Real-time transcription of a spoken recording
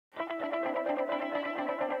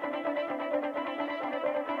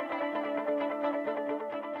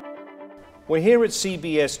We're here at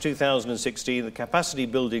CBS 2016, the Capacity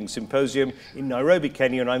Building Symposium in Nairobi,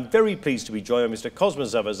 Kenya, and I'm very pleased to be joined by Mr.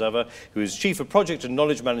 Cosmas Zavazava, who is Chief of Project and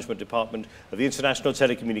Knowledge Management Department of the International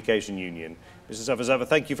Telecommunication Union. Mr. Zavazava,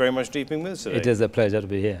 thank you very much for being with us today. It is a pleasure to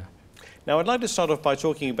be here. Now, I'd like to start off by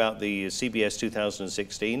talking about the CBS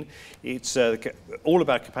 2016. It's all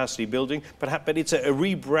about capacity building, but it's a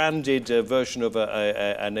rebranded version of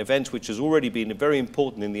an event which has already been very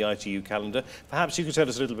important in the ITU calendar. Perhaps you could tell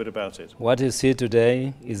us a little bit about it. What you see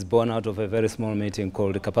today is born out of a very small meeting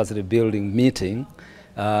called the Capacity Building Meeting,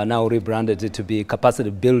 now rebranded to be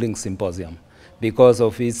Capacity Building Symposium because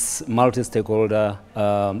of its multi-stakeholder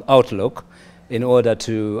outlook, in order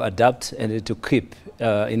to adapt and to keep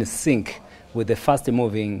in sync with the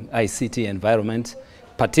fast-moving ICT environment,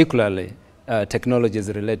 particularly technologies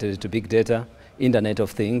related to big data, Internet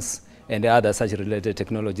of Things, and other such related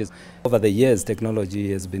technologies. Over the years,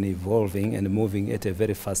 technology has been evolving and moving at a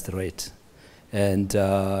very fast rate. And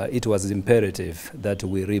it was imperative that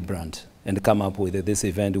we rebrand and come up with this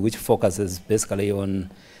event, which focuses basically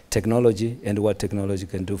on technology and what technology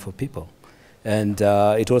can do for people. And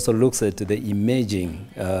it also looks at the emerging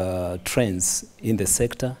trends in the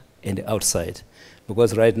sector and outside.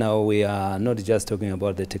 Because right now we are not just talking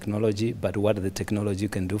about the technology, but what the technology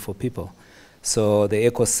can do for people. So the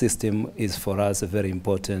ecosystem is for us very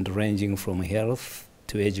important, ranging from health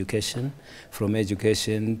to education, from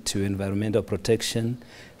education to environmental protection,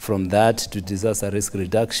 from that to disaster risk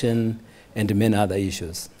reduction, and many other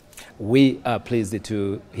issues. We are pleased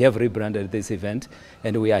to have rebranded this event,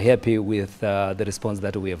 and we are happy with the response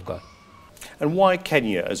that we have got. And why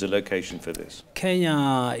Kenya as a location for this?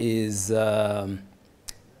 Kenya is a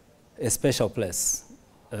special place.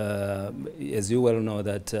 As you well know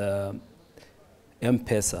that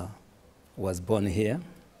M-Pesa was born here,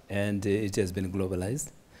 and it has been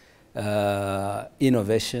globalized.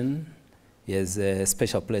 Innovation is a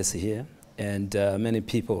special place here, and many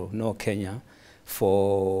people know Kenya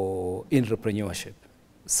for entrepreneurship.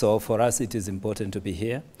 So for us, it is important to be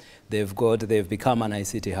here. They've become an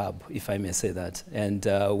ICT hub, if I may say that. And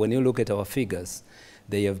when you look at our figures,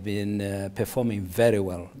 they have been performing very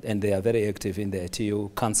well, and they are very active in the ITU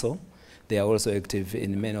Council. They are also active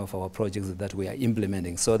in many of our projects that we are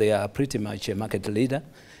implementing. So they are pretty much a market leader.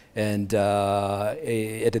 And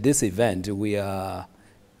at this event, we are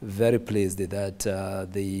very pleased that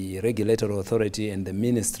the regulatory authority and the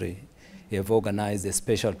ministry have organized a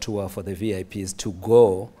special tour for the VIPs to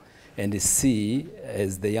go and see,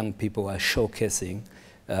 as the young people are showcasing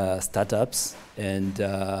startups, and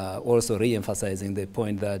also re-emphasizing the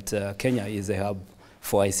point that Kenya is a hub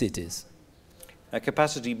for ICTs.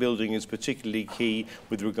 Capacity building is particularly key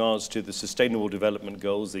with regards to the Sustainable Development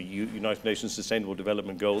Goals, the United Nations Sustainable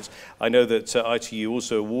Development Goals. I know that ITU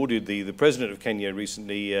also awarded the President of Kenya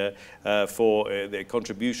recently for their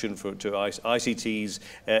contribution to ICTs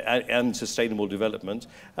and sustainable development.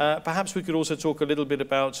 Perhaps we could also talk a little bit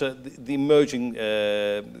about the emerging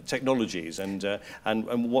technologies and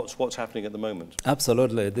what's happening at the moment.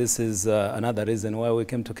 Absolutely. This is another reason why we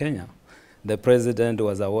came to Kenya. The President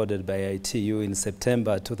was awarded by ITU in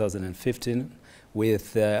September 2015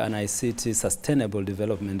 with an ICT Sustainable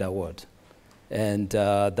Development Award. And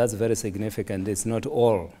that's very significant. It's not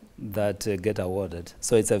all that get awarded.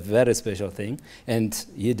 So it's a very special thing, and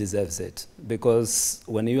he deserves it. Because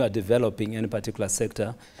when you are developing any particular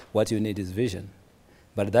sector, what you need is vision.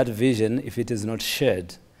 But that vision, if it is not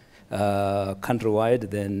shared countrywide,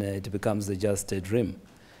 then it becomes just a dream.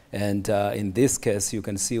 And in this case, you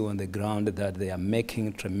can see on the ground that they are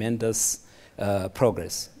making tremendous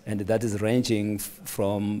progress. And that is ranging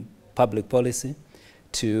from public policy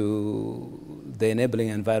to the enabling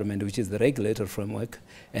environment, which is the regulator framework,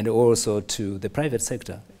 and also to the private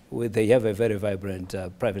sector. They have a very vibrant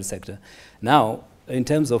private sector. Now, in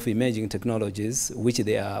terms of emerging technologies, which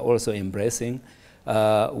they are also embracing,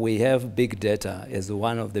 we have big data as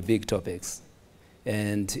one of the big topics.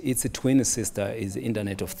 And its twin sister is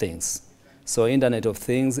Internet of Things. So Internet of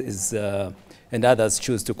Things is, and others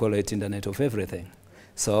choose to call it Internet of Everything.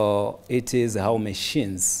 So it is how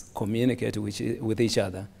machines communicate with each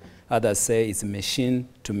other. Others say it's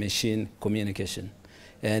machine-to-machine communication.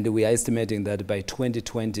 And we are estimating that by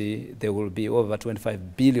 2020, there will be over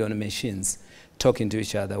 25 billion machines talking to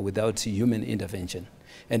each other without human intervention.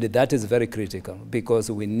 And that is very critical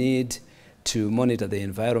because we need to monitor the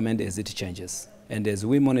environment as it changes. And as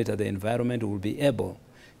we monitor the environment, we'll be able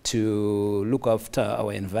to look after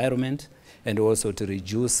our environment and also to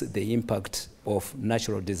reduce the impact of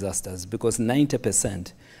natural disasters, because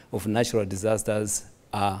 90% of natural disasters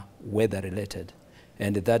are weather-related,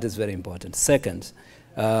 and that is very important. Second,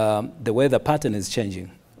 the weather pattern is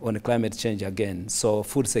changing. on climate change again. So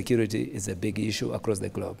food security is a big issue across the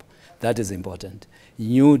globe. That is important.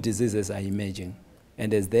 New diseases are emerging,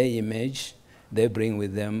 and as they emerge, they bring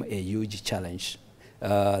with them a huge challenge.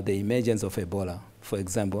 The emergence of Ebola, for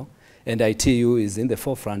example, and ITU is in the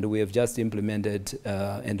forefront. We have just implemented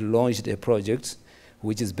and launched a project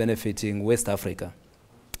which is benefiting West Africa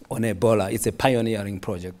on Ebola. It's a pioneering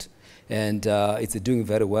project, and it's doing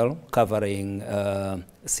very well, covering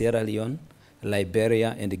Sierra Leone,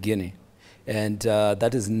 Liberia, and Guinea. And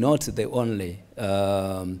that is not the only,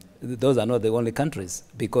 those are not the only countries,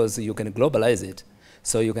 because you can globalize it.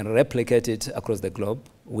 So you can replicate it across the globe.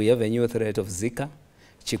 We have a new threat of Zika,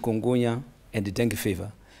 chikungunya, and dengue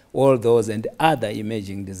fever. All those and other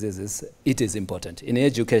emerging diseases, it is important. In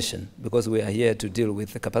education, because we are here to deal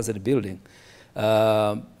with the capacity building,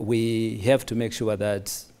 we have to make sure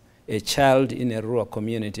that a child in a rural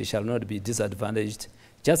community shall not be disadvantaged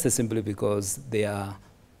just simply because they are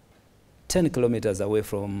 10 kilometers away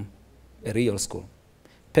from a real school.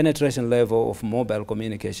 Penetration level of mobile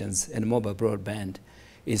communications and mobile broadband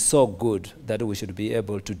is so good that we should be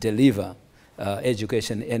able to deliver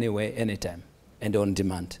education anywhere, anytime, and on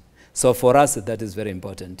demand. So for us, that is very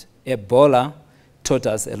important. Ebola taught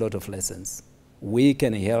us a lot of lessons. We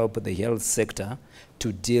can help the health sector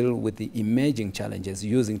to deal with the emerging challenges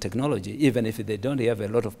using technology, even if they don't have a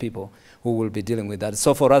lot of people who will be dealing with that.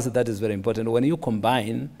 So for us, that is very important. When you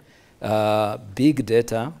combine big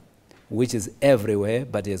data, which is everywhere,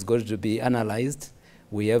 but it's got to be analyzed,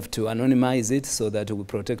 we have to anonymize it so that we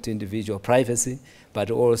protect individual privacy,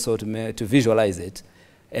 but also to visualize it.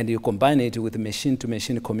 And you combine it with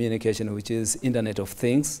machine-to-machine communication, which is Internet of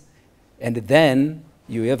Things, and then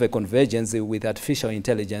you have a convergence with artificial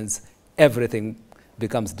intelligence, everything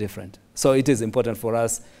becomes different. So it is important for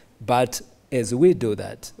us, but as we do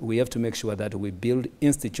that, we have to make sure that we build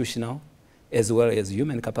institutional as well as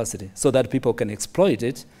human capacity so that people can exploit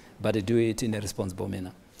it, but do it in a responsible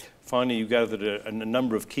manner. Finally, you gathered a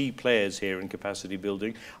number of key players here in capacity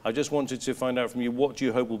building. I just wanted to find out from you, what do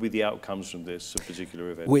you hope will be the outcomes from this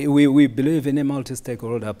particular event? We believe in a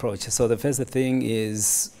multi-stakeholder approach. So the first thing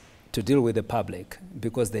is to deal with the public,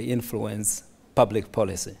 because they influence public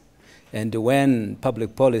policy. And when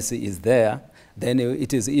public policy is there, then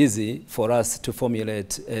it is easy for us to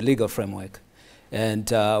formulate a legal framework. And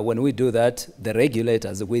when we do that, the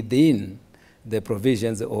regulators within the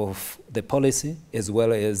provisions of the policy as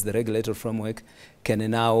well as the regulatory framework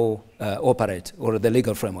can now operate, or the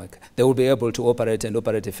legal framework. They will be able to operate and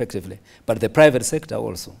operate effectively. But the private sector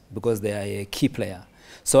also, because they are a key player.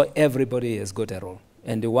 So everybody has got a role.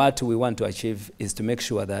 And what we want to achieve is to make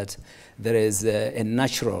sure that there is a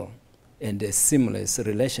natural and a seamless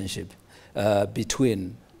relationship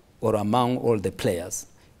between or among all the players.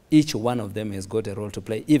 Each one of them has got a role to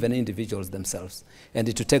play, even individuals themselves,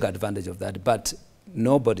 and to take advantage of that. But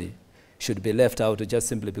nobody should be left out just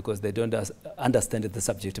simply because they don't understand the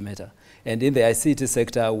subject matter. And in the ICT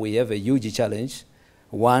sector, we have a huge challenge.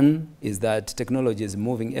 One is that technology is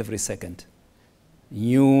moving every second.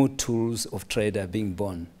 New tools of trade are being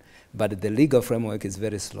born, but the legal framework is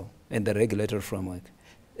very slow, and the regulatory framework.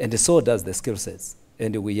 And so does the skill sets.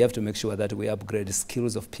 And we have to make sure that we upgrade the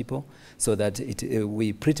skills of people so that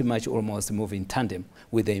we pretty much almost move in tandem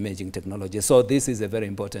with the emerging technology. So this is a very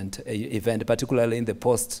important event, particularly in the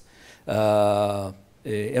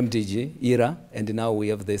post-MDG era, and now we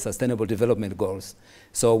have the Sustainable Development Goals.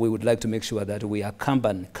 So we would like to make sure that we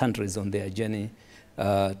accompany countries on their journey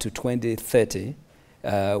to 2030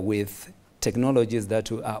 with technologies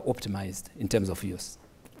that are optimized in terms of use.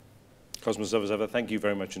 Cosmas Zavazava, thank you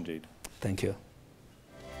very much indeed. Thank you.